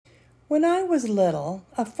When I Was Little,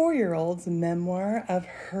 a 4-year-old's memoir of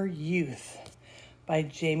her youth by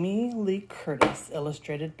Jamie Lee Curtis,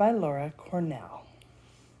 illustrated by Laura Cornell.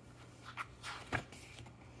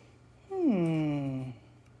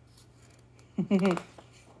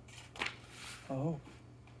 Oh,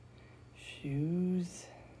 shoes,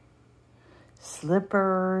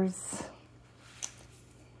 slippers,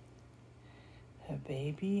 a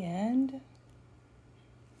baby, and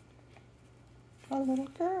a little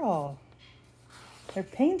girl. They're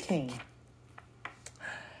painting.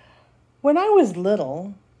 When I was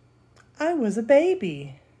little, I was a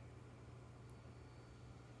baby.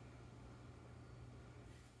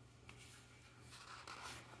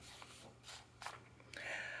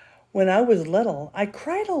 When I was little, I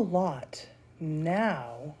cried a lot.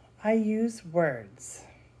 Now I use words.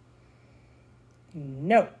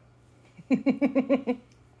 No.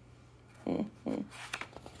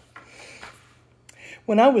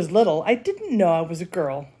 When I was little, I didn't know I was a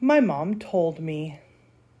girl. My mom told me.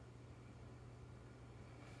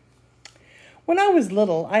 When I was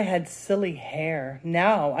little, I had silly hair.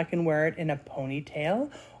 Now I can wear it in a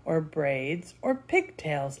ponytail or braids or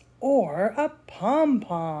pigtails or a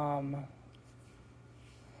pom-pom.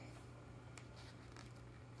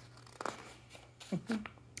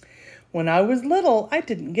 When I was little, I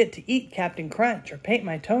didn't get to eat Captain Crunch or paint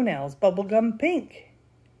my toenails bubblegum pink.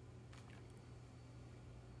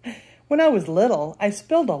 When I was little, I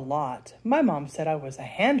spilled a lot. My mom said I was a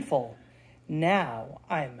handful. Now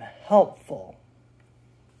I'm helpful.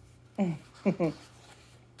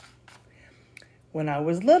 When I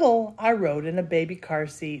was little, I rode in a baby car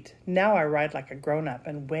seat. Now I ride like a grown-up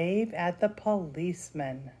and wave at the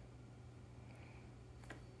policeman.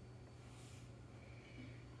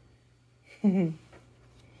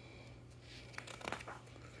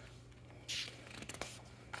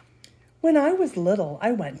 When I was little,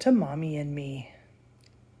 I went to Mommy and Me.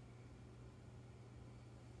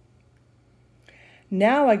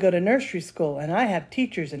 Now I go to nursery school and I have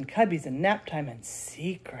teachers and cubbies and nap time and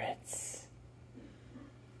secrets.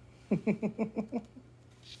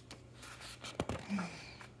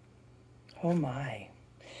 Oh my.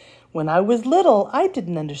 When I was little, I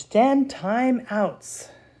didn't understand timeouts.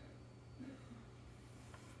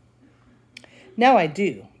 Now I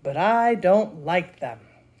do, but I don't like them.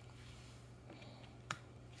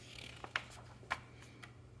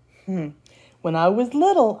 When I was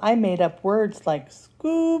little, I made up words like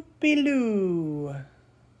Scoopy-Loo.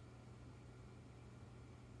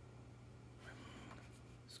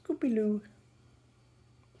 Scoopy-Loo.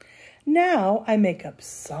 Now I make up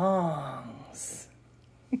songs.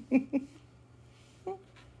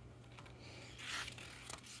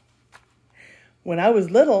 When I was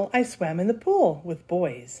little, I swam in the pool with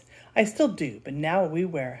boys. I still do, but now we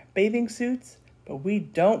wear bathing suits, but we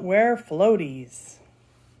don't wear floaties.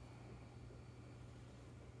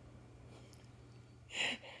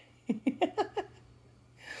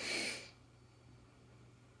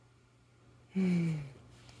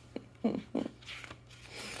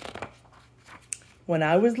 When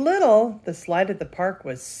I was little, the slide at the park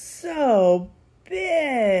was so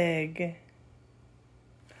big.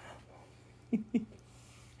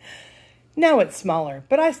 Now it's smaller,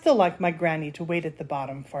 but I still like my granny to wait at the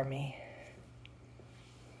bottom for me.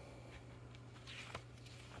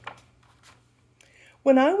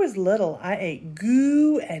 When I was little, I ate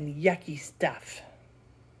goo and yucky stuff.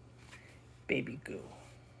 Baby goo.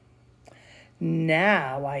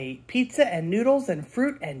 Now I eat pizza and noodles and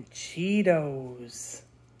fruit and Cheetos.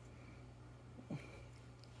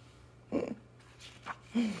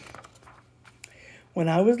 When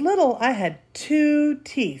I was little, I had 2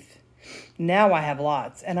 teeth. Now I have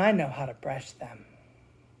lots, and I know how to brush them.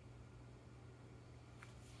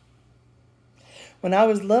 When I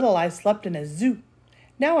was little, I slept in a zoo.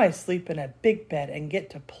 Now I sleep in a big bed and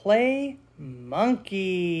get to play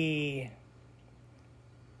monkey.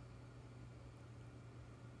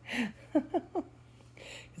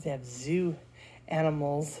 Because they have zoo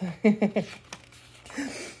animals.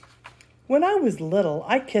 When I was little,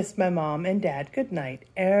 I kissed my mom and dad goodnight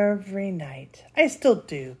every night. I still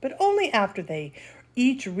do, but only after they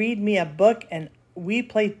each read me a book and we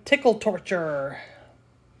play tickle torture.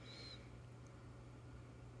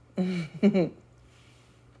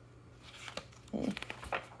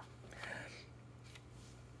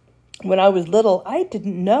 When I was little, I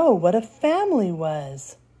didn't know what a family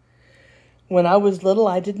was. When I was little,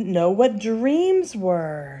 I didn't know what dreams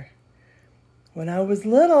were. When I was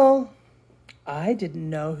little, I didn't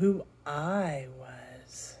know who I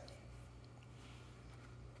was.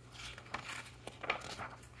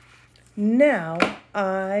 Now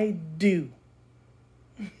I do.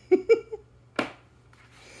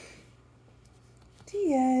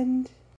 The end.